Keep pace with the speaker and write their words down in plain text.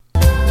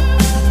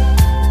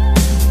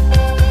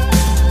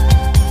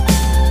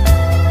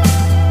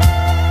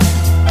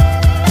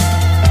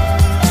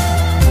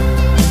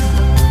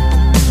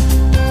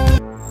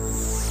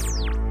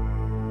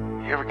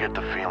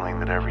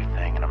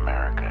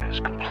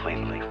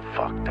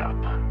fucked up.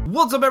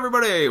 What's up,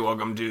 everybody?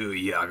 Welcome to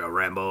Yaga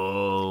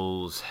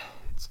Rambles.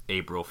 It's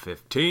April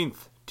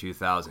 15th,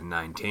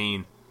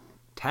 2019.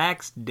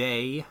 Tax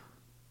day.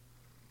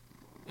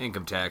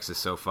 Income tax is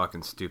so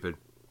fucking stupid.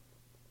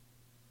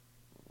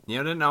 You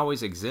know, it didn't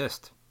always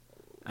exist.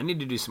 I need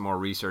to do some more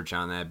research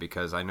on that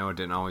because I know it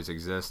didn't always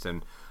exist,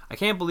 and I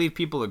can't believe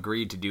people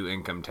agreed to do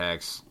income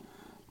tax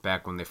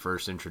back when they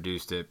first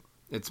introduced it.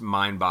 It's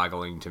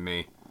mind-boggling to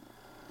me.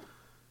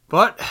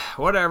 But,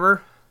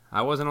 whatever.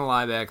 I wasn't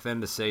alive back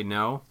then to say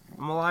no.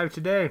 I'm alive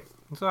today,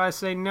 so I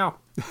say no.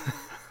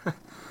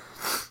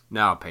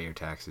 Now pay your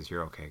taxes.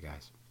 You're okay,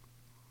 guys.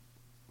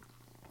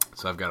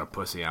 So I've got a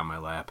pussy on my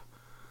lap.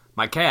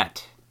 My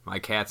cat's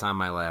on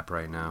my lap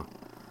right now.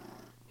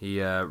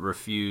 He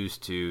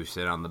refused to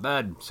sit on the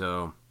bed,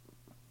 so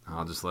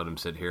I'll just let him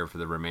sit here for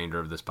the remainder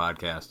of this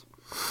podcast.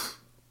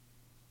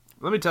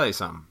 Let me tell you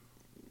something.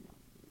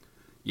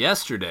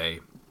 Yesterday,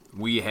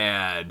 we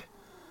had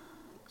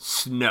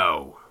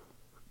snow.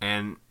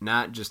 And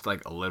not just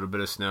like a little bit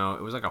of snow.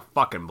 It was like a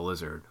fucking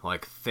blizzard.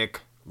 Like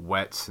thick,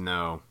 wet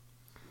snow.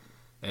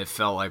 It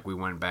felt like we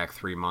went back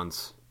 3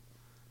 months.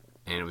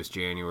 And it was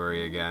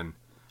January again.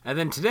 And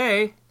then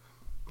today,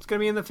 it's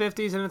going to be in the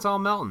 50s and it's all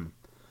melting.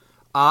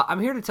 I'm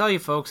here to tell you,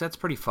 folks, that's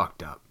pretty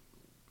fucked up.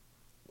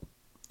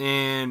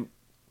 And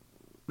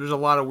there's a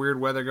lot of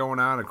weird weather going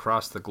on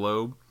across the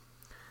globe.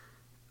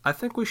 I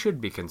think we should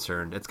be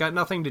concerned. It's got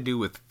nothing to do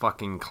with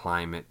fucking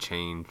climate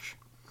change.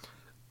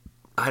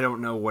 I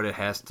don't know what it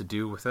has to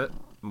do with it,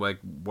 like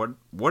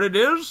what it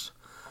is,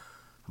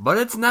 but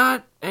it's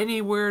not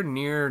anywhere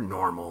near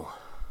normal.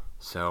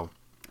 So,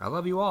 I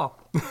love you all.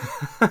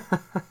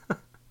 But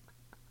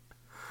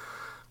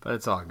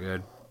it's all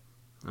good.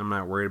 I'm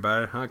not worried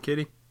about it, huh,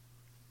 kitty?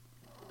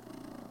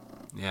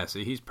 Yeah,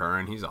 see, he's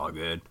purring. He's all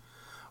good.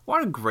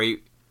 What a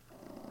great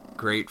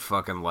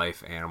fucking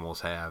life animals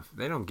have.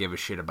 They don't give a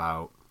shit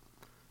about,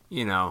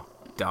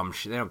 dumb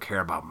shit. They don't care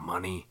about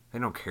money. They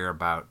don't care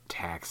about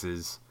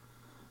taxes.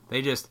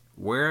 They just,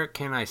 where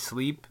can I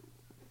sleep?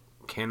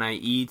 Can I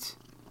eat?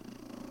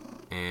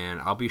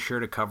 And I'll be sure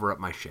to cover up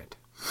my shit.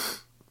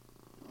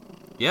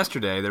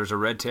 Yesterday, there was a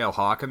red-tailed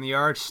hawk in the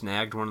yard,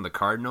 snagged one of the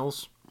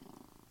cardinals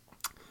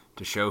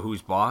to show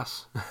who's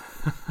boss.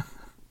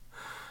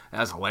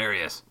 That's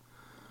hilarious.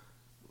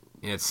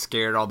 It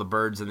scared all the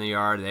birds in the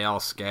yard. They all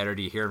scattered.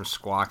 You hear them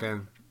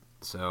squawking.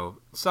 So,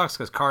 it sucks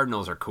because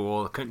cardinals are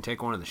cool. It couldn't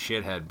take one of the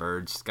shithead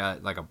birds. It's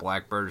got like a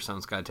blackbird or something.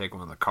 It's got to take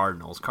one of the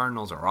cardinals.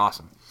 Cardinals are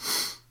awesome.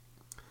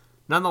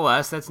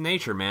 Nonetheless, that's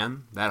nature,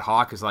 man. That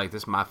hawk is like,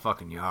 this is my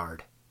fucking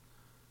yard.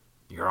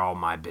 You're all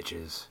my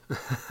bitches.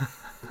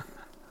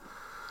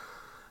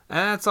 And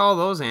that's all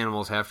those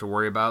animals have to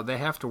worry about. They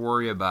have to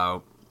worry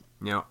about,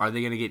 are they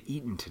going to get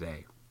eaten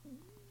today?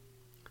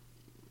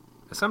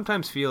 I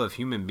sometimes feel if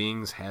human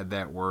beings had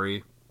that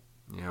worry,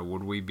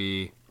 would we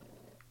be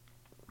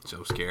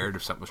so scared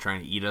if something was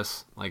trying to eat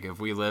us? Like if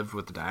we lived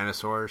with the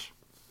dinosaurs?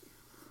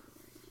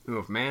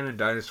 If man and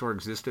dinosaur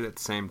existed at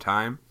the same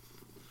time,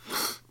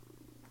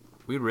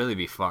 we'd really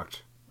be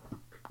fucked.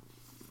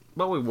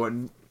 But we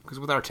wouldn't, because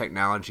with our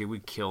technology,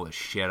 we'd kill the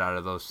shit out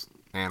of those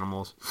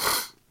animals.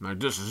 Like,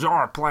 this is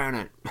our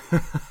planet.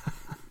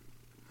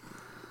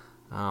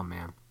 Oh,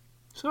 man.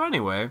 So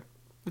anyway,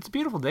 it's a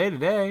beautiful day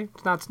today.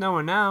 It's not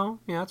snowing now.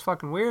 It's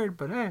fucking weird,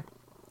 but hey.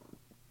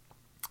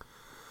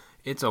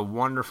 It's a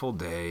wonderful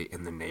day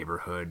in the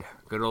neighborhood.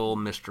 Good old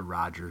Mr.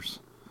 Rogers.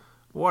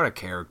 What a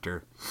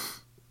character.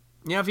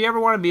 If you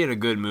ever want to be in a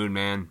good mood,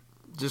 man,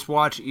 just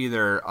watch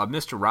either a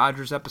Mr.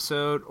 Rogers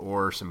episode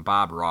or some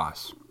Bob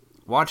Ross.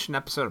 Watch an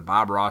episode of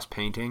Bob Ross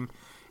painting,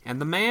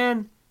 and the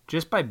man,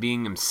 just by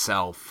being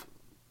himself,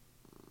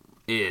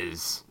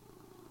 is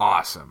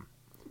awesome.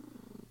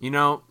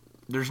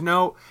 There's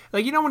no,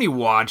 when you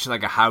watch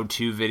like a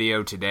how-to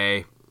video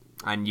today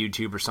on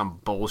YouTube or some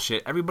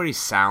bullshit, everybody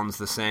sounds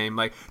the same.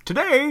 Like,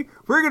 today,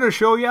 we're going to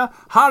show you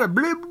how to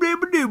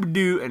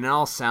blah-blah-blah-blah-blah, and it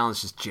all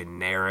sounds just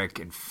generic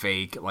and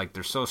fake. Like,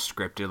 they're so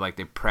scripted, like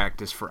they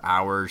practice for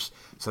hours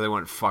so they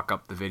wouldn't fuck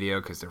up the video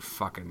because they're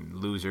fucking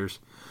losers.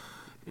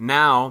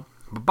 Now,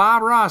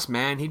 Bob Ross,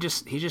 man, he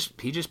just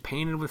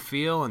painted with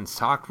feel and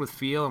talked with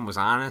feel and was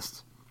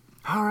honest.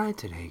 All right,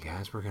 today,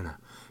 guys, we're going to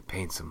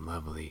paint some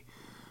lovely,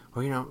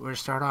 we're going to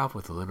start off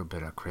with a little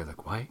bit of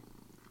acrylic white.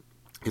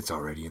 It's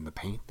already in the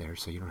paint there,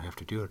 so you don't have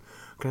to do it.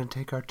 We're going to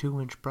take our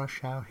 2-inch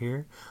brush out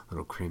here, a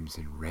little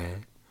crimson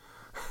red.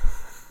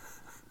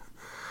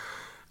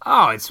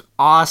 Oh, it's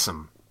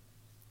awesome.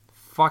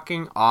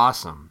 Fucking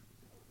awesome.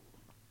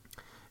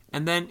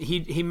 And then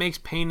he makes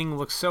painting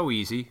look so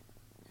easy.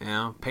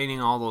 Painting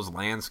all those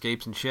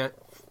landscapes and shit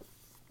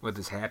with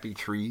his happy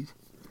trees.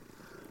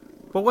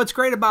 But what's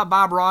great about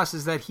Bob Ross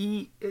is that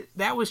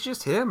that was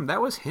just him.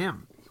 That was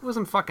him. He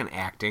wasn't fucking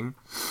acting.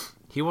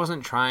 He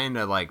wasn't trying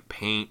to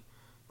paint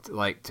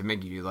to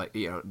make you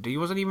he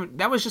wasn't even,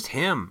 that was just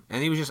him.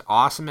 And he was just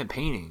awesome at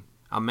painting.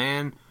 A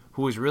man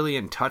who was really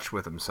in touch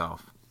with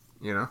himself,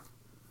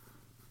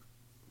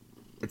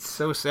 It's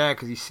so sad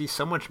because you see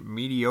so much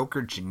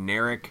mediocre,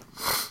 generic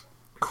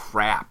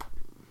crap.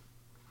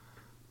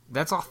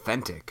 That's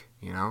authentic.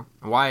 you know?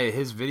 And why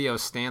his videos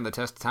stand the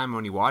test of time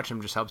when you watch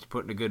them just helps you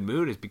put in a good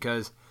mood is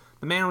because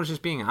the man was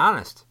just being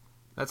honest.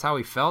 That's how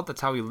he felt.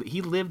 That's how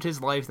he lived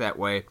his life that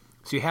way.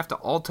 So you have to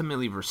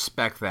ultimately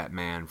respect that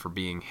man for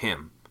being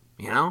him,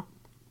 you know?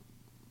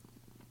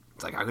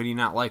 It's like, how could you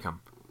not like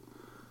him?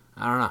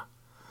 I don't know.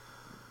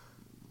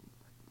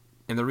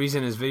 And the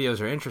reason his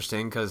videos are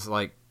interesting, because,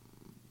 like,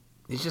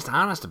 he's just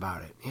honest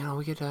about it. You know,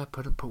 we get to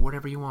put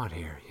whatever you want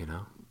here, you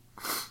know?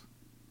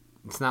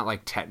 It's not,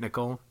 like,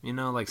 technical, you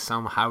know, like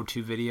some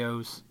how-to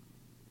videos.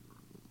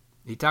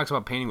 He talks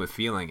about painting with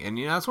feeling. And,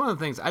 you know, that's one of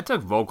the things. I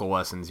took vocal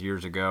lessons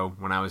years ago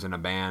when I was in a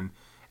band.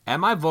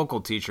 And my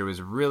vocal teacher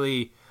was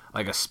really,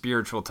 like, a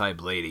spiritual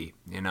type lady,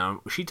 you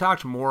know? She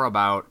talked more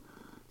about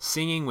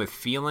singing with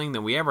feeling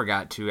than we ever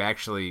got to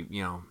actually,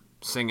 you know,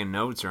 singing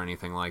notes or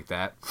anything like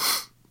that.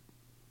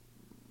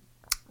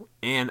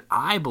 And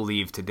I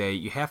believe today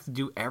you have to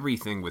do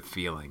everything with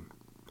feeling.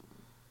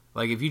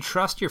 Like, if you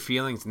trust your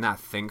feelings and not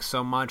think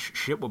so much,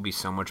 shit will be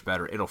so much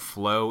better. It'll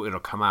flow. It'll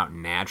come out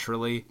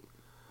naturally.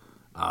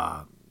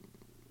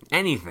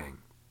 Anything.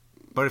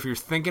 But if you're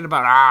thinking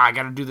about, I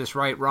got to do this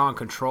right, wrong,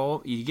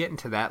 control, you get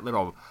into that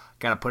little,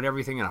 got to put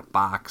everything in a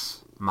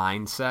box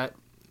mindset.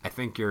 I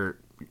think you're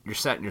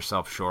setting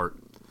yourself short.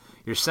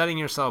 You're setting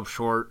yourself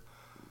short.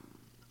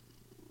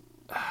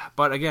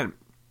 But again,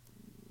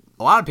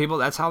 a lot of people,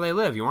 that's how they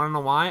live. You want to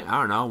know why? I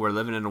don't know. We're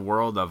living in a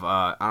world of,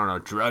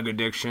 drug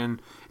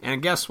addiction.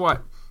 And guess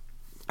what?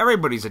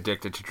 Everybody's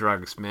addicted to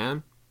drugs,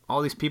 man.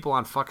 All these people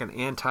on fucking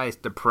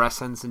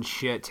antidepressants and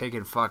shit,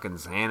 taking fucking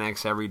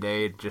Xanax every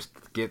day to just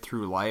get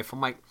through life. I'm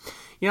like,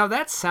 you know,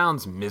 that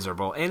sounds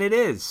miserable. And it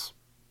is.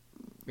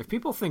 If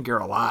people think you're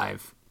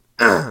alive,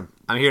 I'm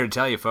here to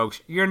tell you,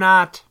 folks, you're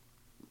not.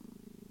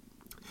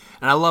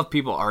 And I love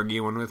people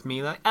arguing with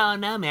me like, oh,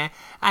 no, man,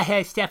 I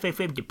have suffered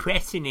from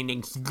depression and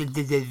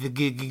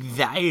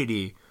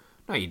anxiety.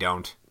 No, you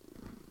don't.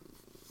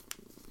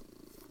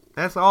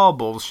 That's all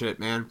bullshit,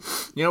 man.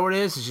 You know what it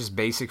is? It's just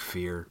basic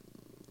fear.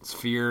 It's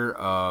fear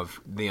of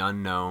the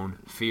unknown.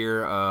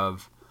 Fear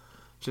of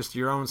just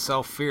your own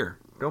self-fear.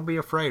 Don't be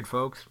afraid,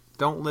 folks.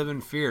 Don't live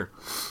in fear.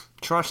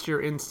 Trust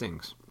your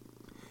instincts.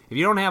 If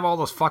you don't have all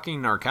those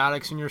fucking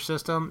narcotics in your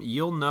system,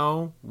 you'll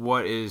know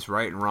what is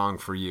right and wrong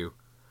for you.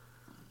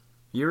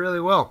 You really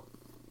will.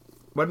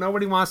 But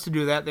nobody wants to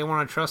do that. They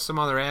want to trust some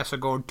other ass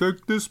and go,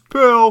 take this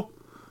pill.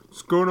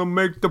 It's going to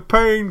make the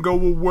pain go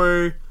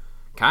away.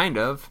 Kind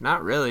of.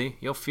 Not really.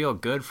 You'll feel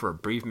good for a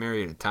brief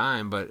period of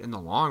time, but in the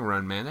long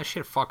run, man, that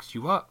shit fucks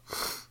you up.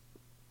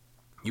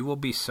 You will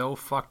be so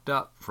fucked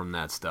up from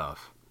that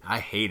stuff. I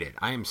hate it.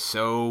 I am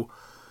so...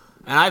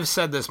 And I've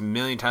said this a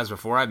million times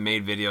before. I've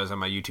made videos on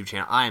my YouTube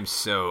channel. I am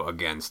so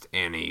against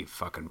any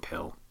fucking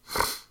pill.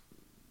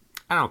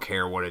 I don't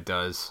care what it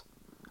does.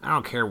 I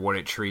don't care what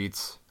it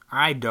treats.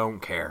 I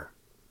don't care.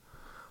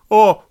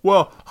 Oh,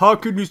 well, how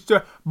can you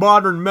say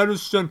modern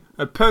medicine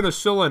and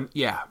penicillin?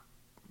 Yeah.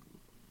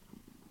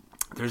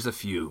 There's a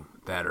few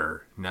that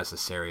are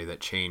necessary that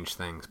change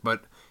things.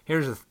 But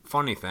here's the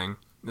funny thing,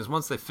 is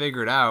once they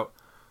figure it out,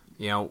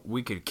 you know,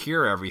 we could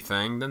cure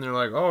everything, then they're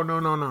like, oh, no.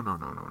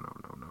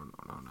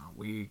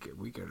 We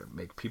could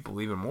make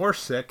people even more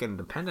sick and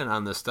dependent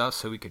on this stuff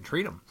so we can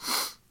treat them.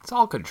 It's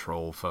all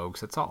control,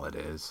 folks. That's all it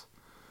is.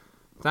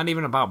 It's not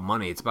even about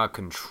money. It's about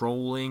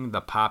controlling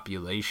the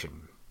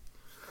population.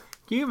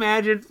 Can you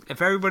imagine if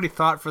everybody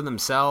thought for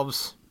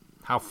themselves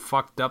how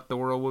fucked up the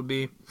world would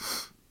be?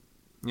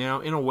 You know,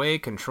 in a way,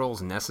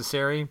 control's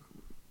necessary.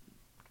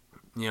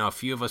 You know, a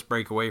few of us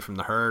break away from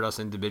the herd, us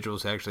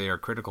individuals actually are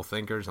critical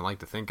thinkers and like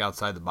to think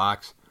outside the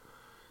box.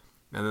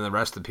 And then the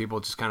rest of the people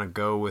just kind of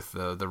go with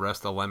the rest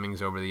of the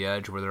lemmings over the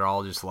edge where they're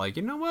all just like,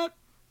 you know what?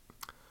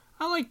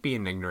 I like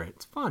being ignorant.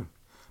 It's fun.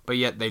 But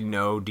yet they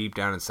know deep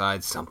down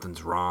inside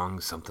something's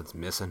wrong, something's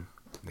missing.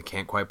 They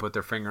can't quite put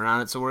their finger on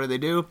it, so what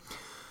do?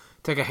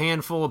 Take a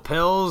handful of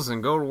pills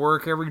and go to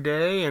work every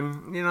day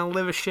and, you know,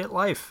 live a shit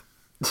life.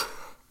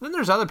 Then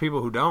there's other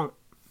people who don't.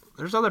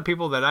 There's other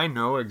people that I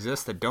know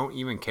exist that don't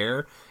even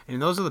care.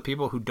 And those are the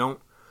people who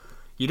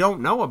you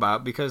don't know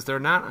about because they're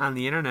not on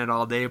the internet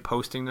all day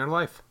posting their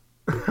life.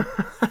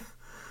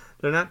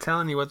 They're not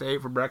telling you what they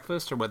ate for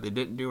breakfast or what they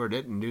didn't do or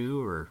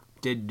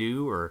did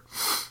do, or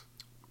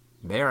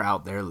they're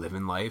out there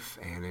living life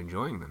and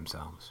enjoying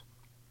themselves.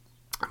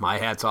 My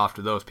hat's off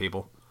to those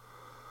people.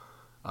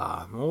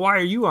 Well, why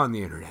are you on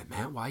the internet,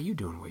 Matt? Why are you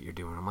doing what you're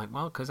doing? I'm like,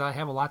 well, because I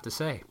have a lot to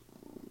say.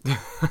 I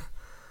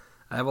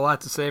have a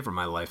lot to say from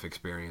my life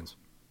experience.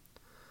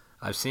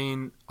 I've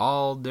seen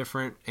all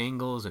different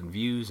angles and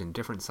views and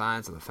different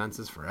sides of the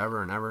fences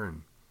forever and ever,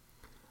 and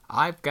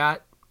I've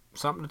got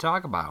something to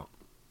talk about.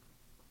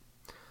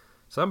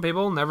 Some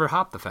people never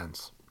hop the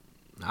fence.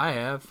 I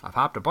have. I've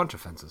hopped a bunch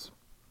of fences.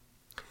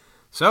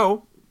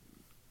 So,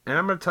 and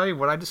I'm going to tell you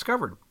what I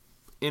discovered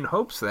in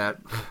hopes that,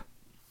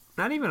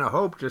 not even a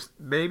hope, just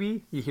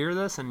maybe you hear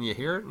this and you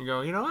hear it and you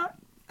go, you know what?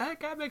 That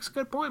guy makes a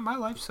good point. My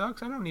life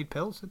sucks. I don't need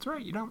pills. That's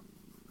right. You don't.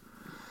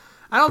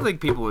 I don't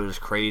think people are as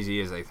crazy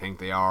as they think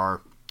they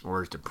are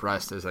or as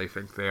depressed as they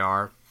think they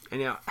are. And,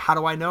 you know, how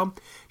do I know?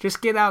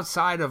 Just get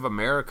outside of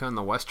America and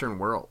the Western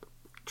world.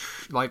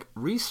 like,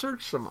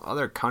 research some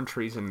other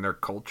countries and their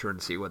culture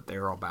and see what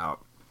they're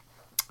about.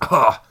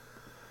 Ugh.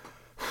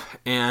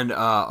 And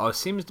it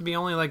seems to be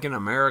only like in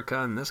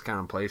America and this kind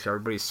of place,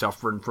 everybody's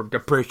suffering from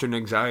depression,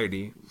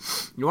 anxiety.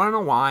 You want to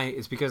know why?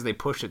 It's because they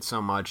push it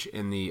so much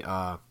in the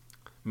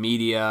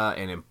media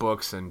and in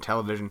books and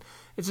television.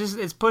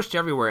 It's pushed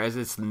everywhere as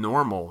it's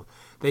normal.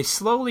 They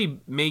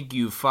slowly make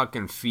you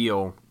fucking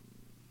feel.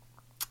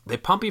 They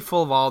pump you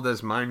full of all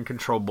this mind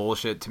control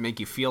bullshit to make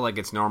you feel like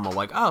it's normal.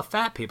 Like, oh,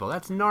 fat people,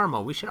 that's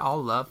normal. We should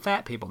all love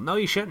fat people. No,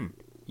 you shouldn't.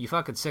 You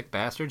fucking sick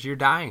bastards. You're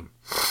dying.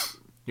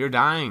 You're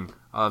dying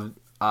of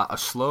a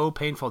slow,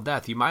 painful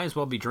death. You might as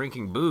well be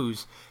drinking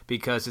booze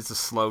because it's a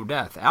slow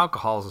death.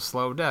 Alcohol is a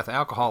slow death.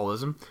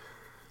 Alcoholism,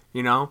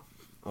 you know,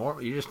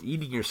 or you're just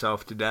eating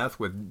yourself to death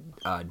with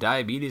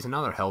diabetes and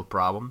other health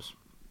problems.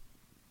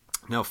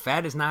 No,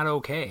 fat is not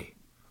okay.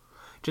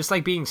 Just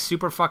like being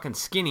super fucking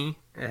skinny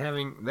and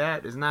having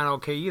that is not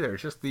okay either.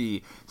 It's just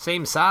the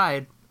same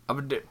side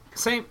of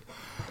same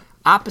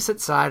opposite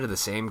side of the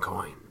same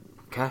coin.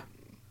 Okay?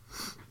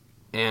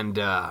 And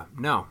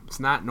no, it's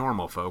not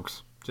normal,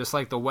 folks. Just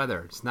like the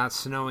weather. It's not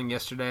snowing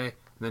yesterday, and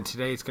then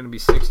today it's going to be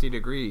 60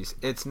 degrees.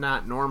 It's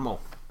not normal.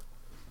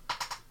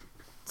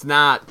 It's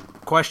not.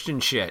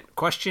 Question shit.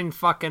 Question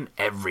fucking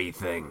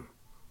everything.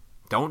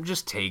 Don't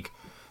take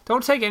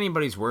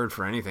anybody's word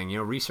for anything. You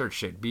know, research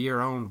shit. Be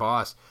your own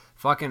boss.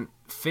 Fucking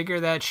figure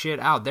that shit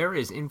out. There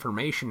is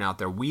information out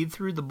there. Weed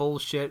through the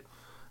bullshit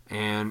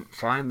and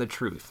find the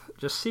truth.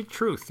 Just seek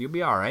truth. You'll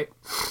be alright.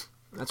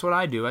 That's what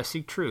I do. I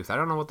seek truth. I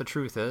don't know what the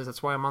truth is.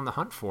 That's why I'm on the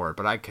hunt for it.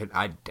 But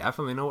I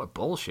definitely know what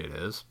bullshit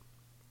is.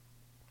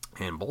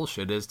 And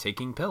bullshit is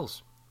taking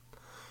pills.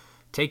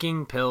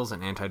 Taking pills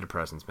and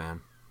antidepressants,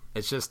 man.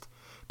 It's just,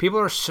 people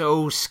are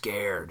so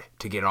scared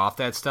to get off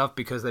that stuff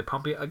because they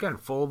pump you, again,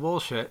 full of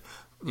bullshit.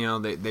 You know,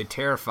 they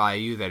terrify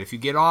you that if you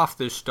get off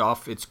this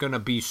stuff, it's going to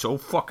be so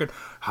fucking,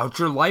 how's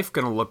your life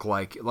going to look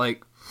like?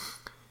 Like,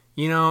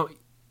 you know,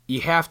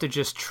 you have to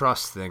just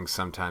trust things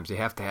sometimes. You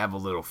have to have a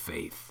little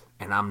faith.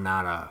 And I'm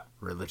not a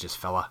religious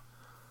fella.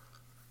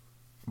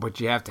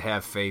 But you have to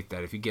have faith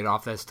that if you get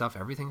off that stuff,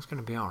 everything's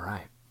going to be all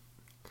right.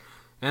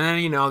 And then,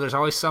 you know, there's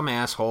always some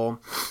asshole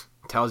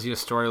tells you a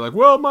story like,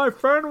 well, my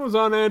friend was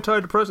on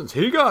antidepressants.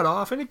 He got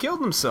off and he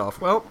killed himself.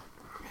 Well,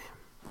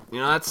 you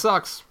know, that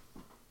sucks.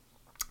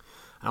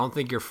 I don't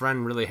think your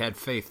friend really had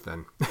faith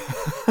then.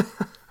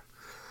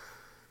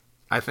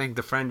 I think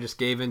the friend just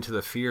gave in to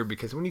the fear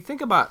because when you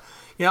think about,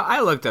 you know,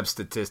 I looked up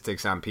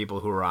statistics on people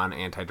who are on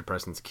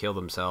antidepressants kill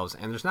themselves,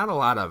 and there's not a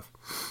lot of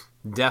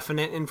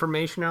definite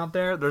information out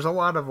there. There's a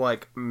lot of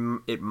like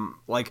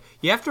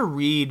you have to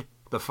read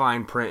the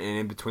fine print and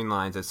in between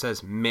lines that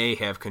says may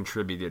have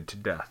contributed to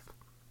death.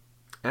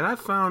 And I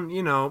found,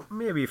 you know,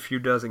 maybe a few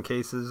dozen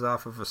cases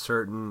off of a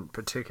certain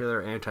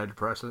particular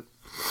antidepressant.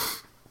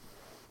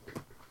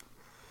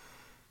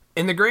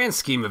 In the grand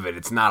scheme of it,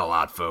 it's not a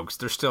lot, folks.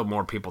 There's still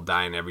more people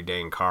dying every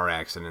day in car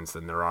accidents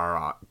than there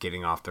are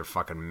getting off their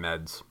fucking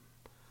meds.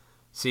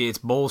 See, it's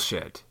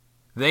bullshit.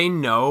 They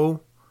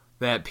know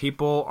that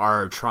people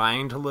are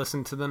trying to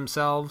listen to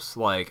themselves.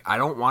 Like, I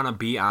don't want to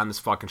be on this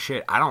fucking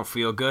shit. I don't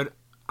feel good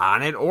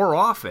on it or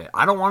off it.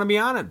 I don't want to be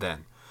on it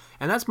then.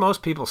 And that's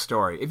most people's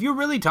story. If you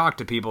really talk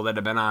to people that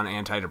have been on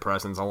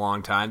antidepressants a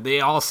long time, they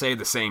all say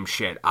the same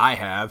shit. I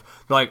have.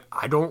 Like,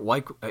 I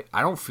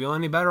don't feel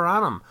any better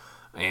on them.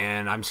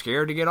 And I'm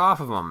scared to get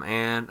off of them.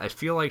 And I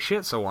feel like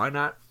shit, so why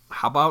not?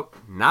 How about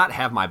not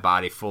have my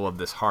body full of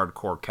this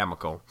hardcore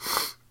chemical?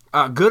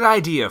 Good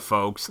idea,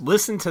 folks.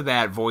 Listen to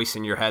that voice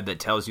in your head that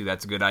tells you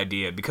that's a good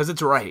idea, because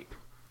it's right.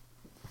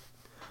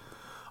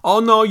 Oh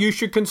no, you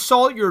should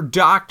consult your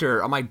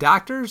doctor. I'm like,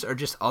 doctors are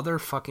just other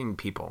fucking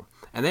people.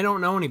 And they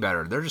don't know any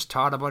better. They're just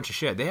taught a bunch of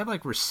shit. They have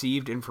like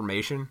received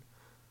information.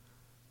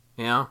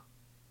 You know?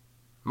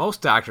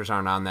 Most doctors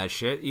aren't on that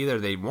shit. Either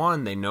they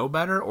know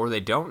better, or they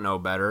don't know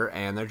better,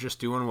 and they're just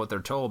doing what they're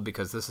told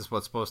because this is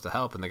what's supposed to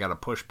help, and they gotta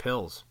push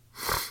pills.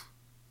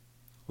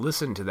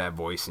 Listen to that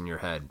voice in your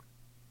head,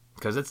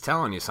 because it's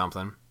telling you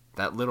something.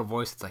 That little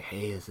voice, it's like,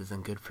 hey, this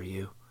isn't good for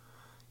you.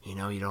 You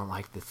know, you don't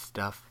like this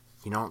stuff.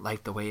 You don't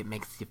like the way it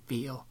makes you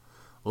feel.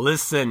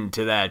 Listen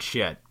to that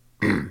shit.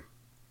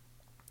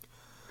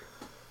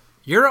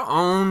 Your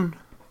own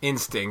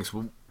instincts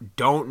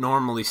don't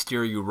normally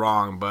steer you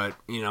wrong, but,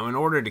 you know, in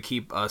order to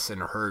keep us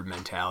in a herd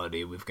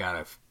mentality, we've got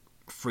to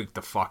freak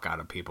the fuck out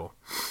of people.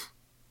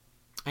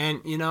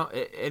 And, you know,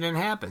 it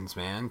happens,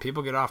 man.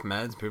 People get off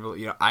meds. People,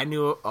 you know, I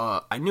knew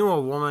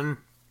a woman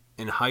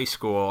in high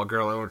school, a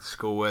girl I went to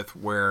school with,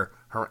 where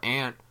her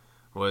aunt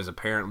was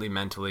apparently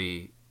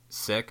mentally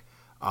sick,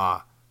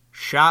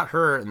 shot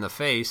her in the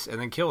face, and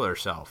then killed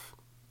herself.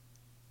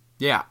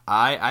 Yeah,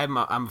 I'm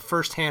a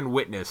first-hand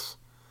witness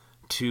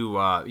to,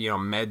 you know,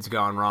 meds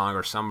gone wrong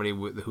or somebody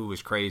who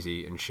was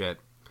crazy and shit.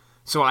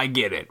 So I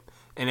get it.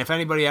 And if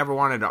anybody ever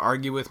wanted to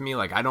argue with me,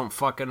 like, I don't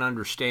fucking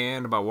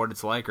understand about what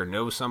it's like or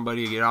know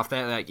somebody to get off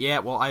that, like, yeah,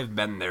 well, I've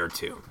been there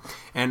too.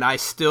 And I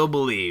still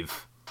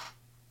believe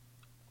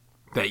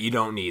that you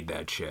don't need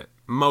that shit.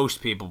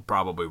 Most people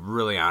probably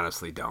really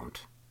honestly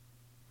don't.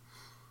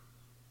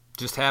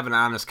 Just have an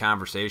honest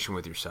conversation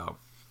with yourself.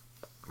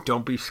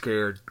 Don't be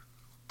scared.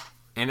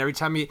 And every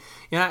time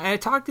I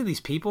talk to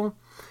these people,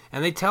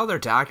 and they tell their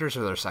doctors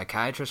or their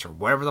psychiatrists or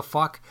whatever the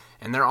fuck,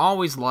 and they're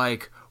always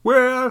like,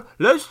 well,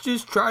 let's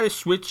just try to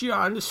switch you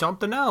on to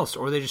something else.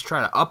 Or they just try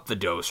to up the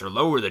dose or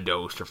lower the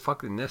dose or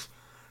fucking this.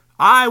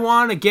 I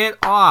want to get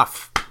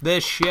off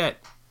this shit.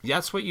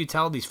 That's what you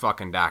tell these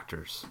fucking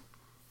doctors.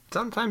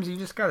 Sometimes you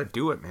just gotta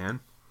do it, man.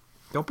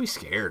 Don't be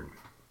scared.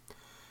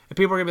 And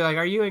people are gonna be like,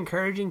 are you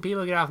encouraging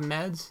people to get off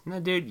meds? No,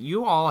 dude,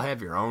 you all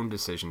have your own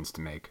decisions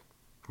to make.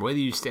 Whether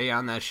you stay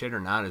on that shit or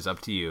not is up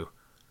to you.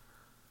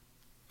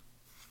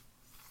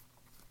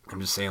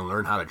 I'm just saying,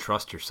 learn how to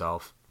trust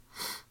yourself.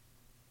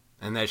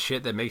 And that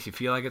shit that makes you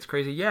feel like it's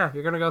crazy, yeah,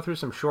 you're going to go through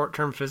some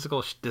short-term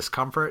physical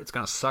discomfort. It's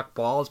going to suck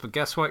balls, but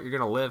guess what? You're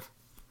going to live.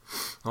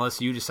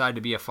 Unless you decide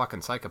to be a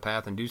fucking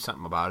psychopath and do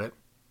something about it.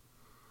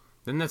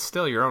 Then that's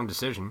still your own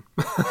decision.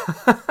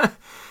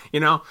 You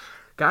know,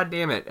 God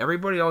damn it.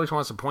 Everybody always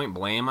wants to point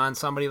blame on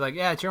somebody. Like,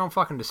 yeah, it's your own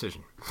fucking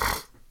decision.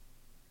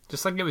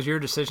 Just like it was your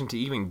decision to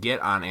even get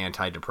on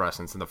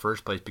antidepressants in the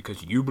first place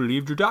because you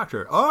believed your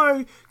doctor.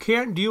 I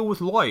can't deal with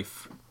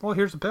life. Well,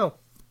 here's a pill.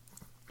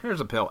 Here's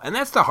a pill. And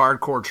that's the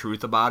hardcore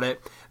truth about it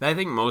that I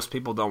think most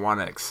people don't want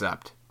to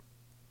accept.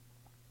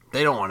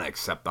 They don't want to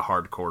accept the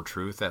hardcore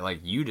truth that, like,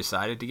 you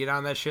decided to get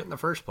on that shit in the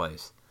first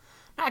place.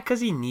 Not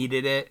because you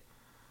needed it.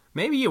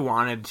 Maybe you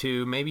wanted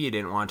to. Maybe you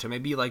didn't want to.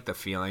 Maybe you liked the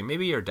feeling.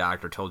 Maybe your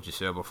doctor told you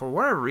so. But for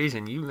whatever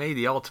reason, you made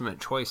the ultimate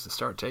choice to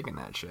start taking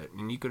that shit.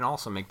 And you can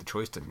also make the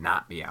choice to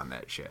not be on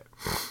that shit.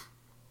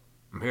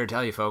 I'm here to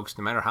tell you, folks,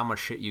 no matter how much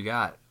shit you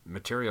got,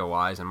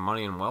 material-wise and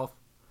money and wealth,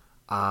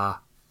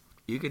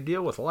 you can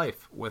deal with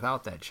life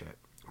without that shit.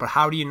 But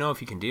how do you know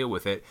if you can deal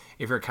with it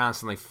if you're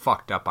constantly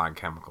fucked up on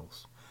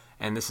chemicals?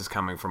 And this is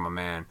coming from a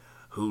man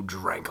who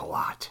drank a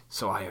lot,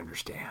 so I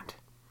understand.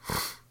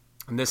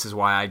 And this is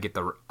why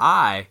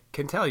I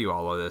can tell you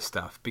all of this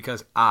stuff,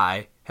 because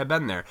I have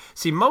been there.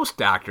 See, most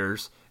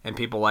doctors and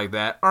people like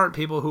that aren't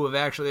people who have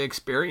actually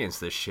experienced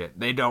this shit.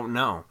 They don't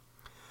know.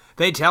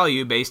 They tell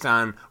you based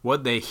on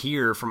what they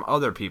hear from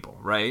other people,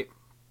 right?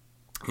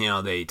 You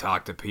know, they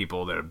talk to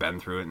people that have been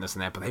through it and this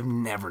and that, but they've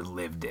never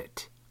lived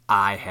it.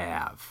 I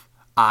have.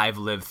 I've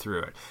lived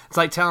through it. It's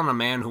like telling a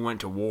man who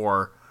went to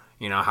war,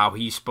 you know, how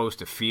he's supposed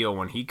to feel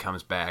when he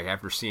comes back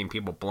after seeing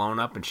people blown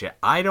up and shit.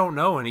 I don't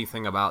know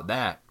anything about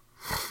that.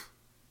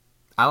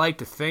 I like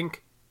to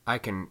think I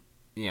can,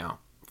 you know,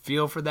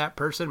 feel for that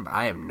person, but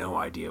I have no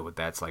idea what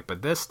that's like.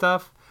 But this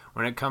stuff,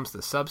 when it comes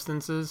to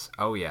substances,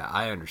 oh yeah,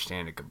 I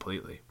understand it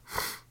completely.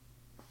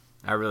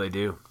 I really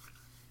do.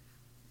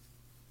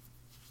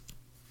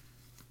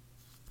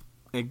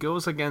 It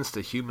goes against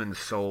the human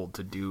soul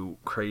to do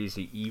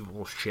crazy,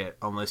 evil shit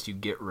unless you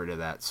get rid of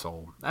that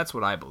soul. That's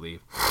what I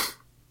believe.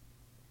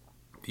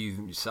 If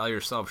you sell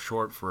yourself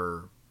short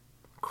for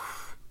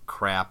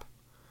crap,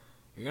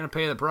 you're going to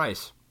pay the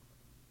price.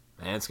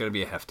 And it's going to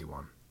be a hefty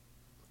one.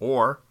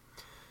 Or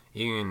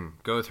you can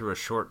go through a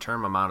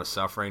short-term amount of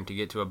suffering to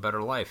get to a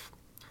better life.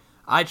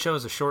 I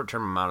chose a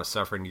short-term amount of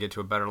suffering to get to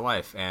a better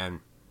life, and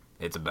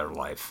it's a better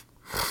life.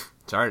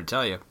 Sorry to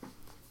tell you.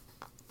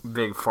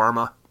 Big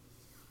Pharma.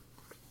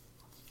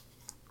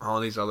 All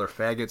these other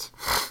faggots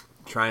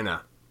trying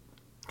to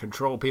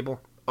control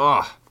people.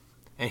 Ugh.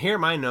 And here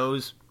my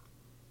nose.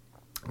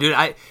 Dude,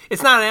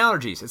 it's not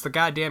allergies. It's the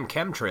goddamn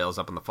chemtrails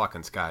up in the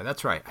fucking sky.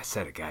 That's right. I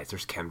said it, guys.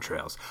 There's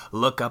chemtrails.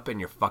 Look up in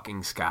your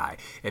fucking sky.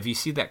 If you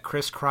see that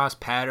crisscross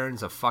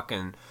patterns of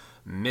fucking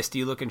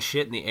misty looking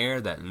shit in the air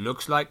that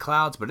looks like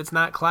clouds, but it's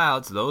not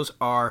clouds. Those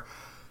are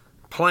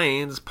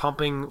planes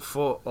pumping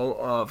full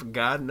of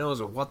God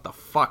knows what the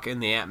fuck in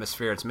the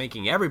atmosphere. It's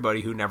making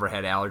everybody who never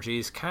had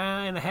allergies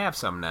kind of have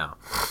some now.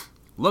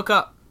 Look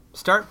up.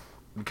 Start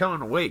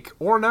becoming awake.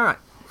 Or not.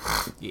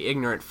 You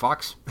ignorant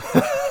fucks.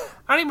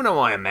 I don't even know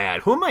why I'm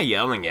mad. Who am I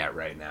yelling at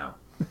right now?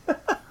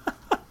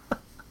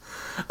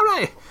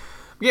 I'm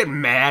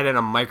getting mad at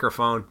a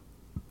microphone.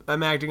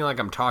 I'm acting like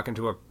I'm talking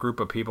to a group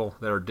of people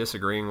that are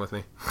disagreeing with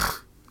me.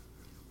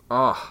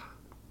 Oh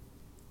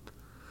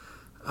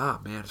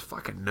man, his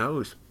fucking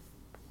nose.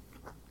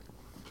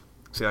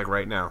 See, like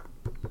right now.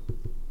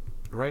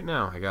 Right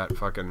now, I got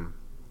fucking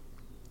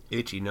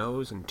itchy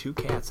nose and 2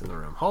 cats in the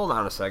room. Hold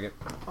on a second.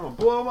 I'm gonna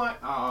blow my...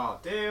 Oh,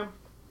 damn.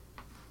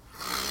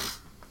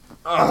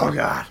 Oh,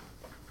 God.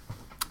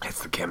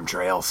 It's the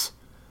chemtrails.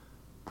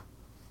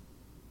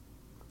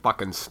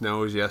 Fucking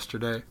snows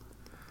yesterday.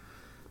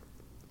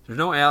 There's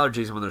no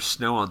allergies when there's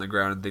snow on the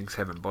ground and things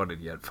haven't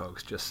budded yet,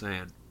 folks. Just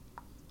saying.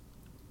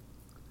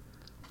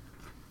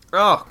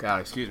 Oh, God,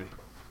 excuse me.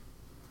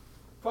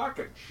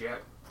 Fucking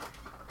shit.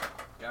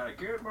 Gotta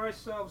get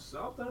myself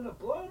something to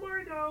blow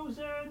my nose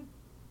in.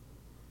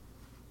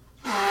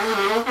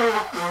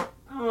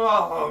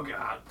 Oh,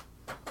 God.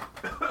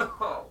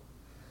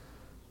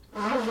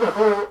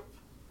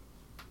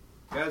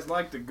 You guys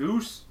like the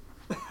goose?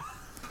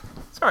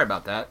 Sorry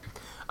about that.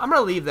 I'm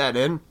going to leave that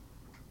in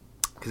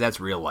because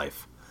that's real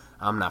life.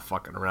 I'm not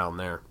fucking around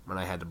there when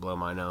I had to blow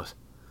my nose.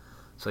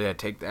 So yeah,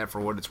 take that for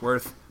what it's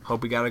worth.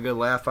 Hope you got a good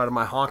laugh out of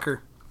my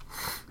honker.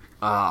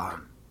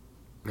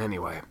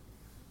 Anyway.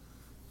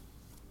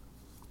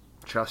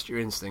 Trust your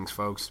instincts,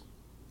 folks.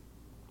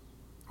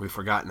 We've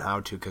forgotten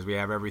how to because we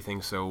have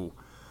everything so...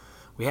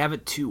 We have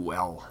it too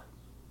well.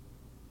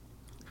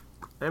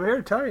 I'm here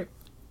to tell you.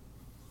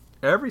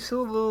 Every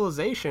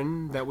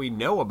civilization that we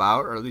know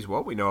about, or at least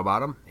what we know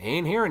about them,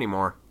 ain't here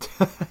anymore.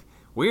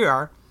 We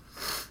are.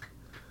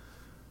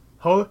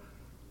 Hold.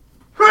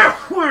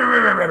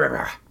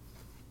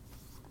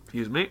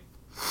 Excuse me.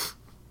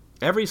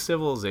 Every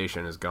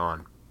civilization is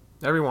gone.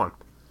 Everyone.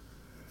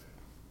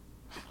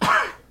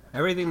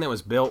 Everything that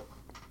was built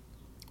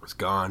was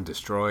gone,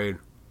 destroyed,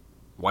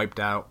 wiped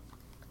out.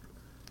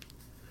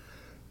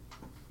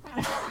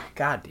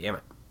 God damn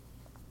it.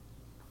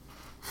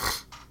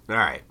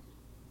 Alright.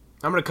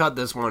 I'm going to cut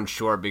this one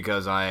short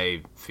because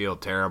I feel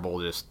terrible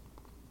just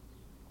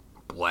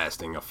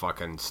blasting a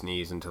fucking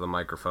sneeze into the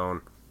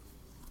microphone.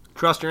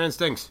 Trust your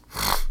instincts.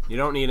 You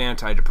don't need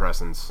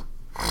antidepressants.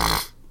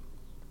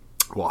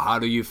 Well, how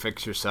do you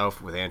fix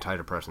yourself with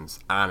antidepressants?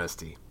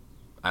 Honesty.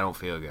 I don't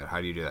feel good.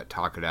 How do you do that?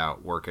 Talk it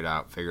out, work it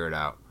out, figure it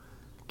out.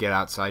 Get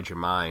outside your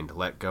mind.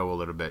 Let go a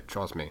little bit.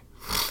 Trust me.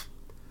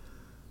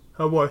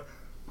 Oh boy.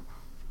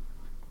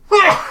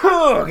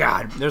 Oh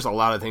God. There's a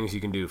lot of things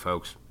you can do,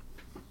 folks.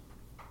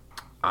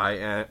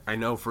 I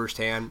know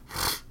firsthand.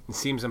 It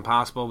seems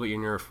impossible, but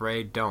you're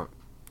afraid. Don't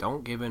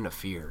give in to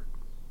fear.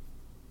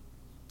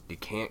 You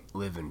can't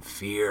live in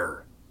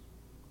fear.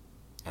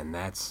 And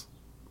that's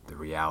the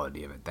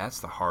reality of it.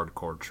 That's the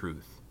hardcore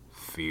truth.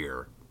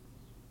 Fear.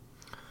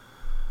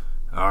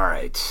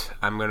 Alright.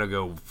 I'm gonna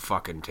go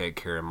fucking take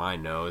care of my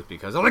nose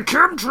because of the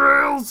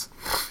chemtrails!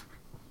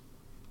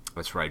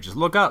 That's right. Just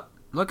look up.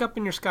 Look up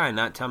in your sky and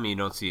not tell me you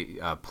don't see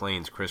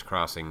planes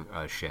crisscrossing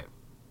shit.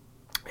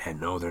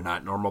 And no, they're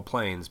not normal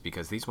planes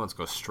because these ones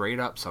go straight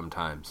up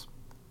sometimes.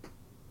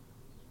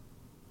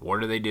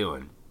 What are they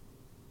doing?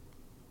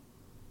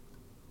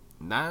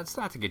 Nah, it's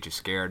not to get you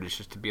scared. It's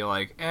just to be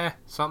like,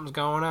 something's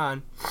going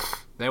on.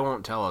 They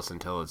won't tell us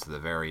until it's the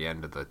very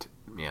end of the,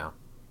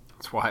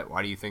 That's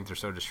why do you think they're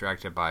so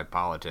distracted by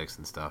politics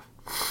and stuff?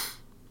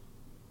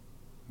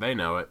 They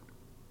know it.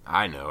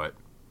 I know it.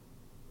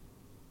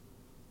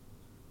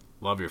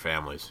 Love your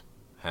families.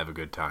 Have a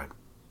good time.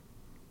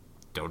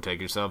 Don't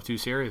take yourself too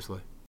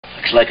seriously.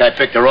 Looks like I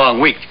picked the wrong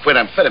week to quit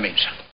amphetamines.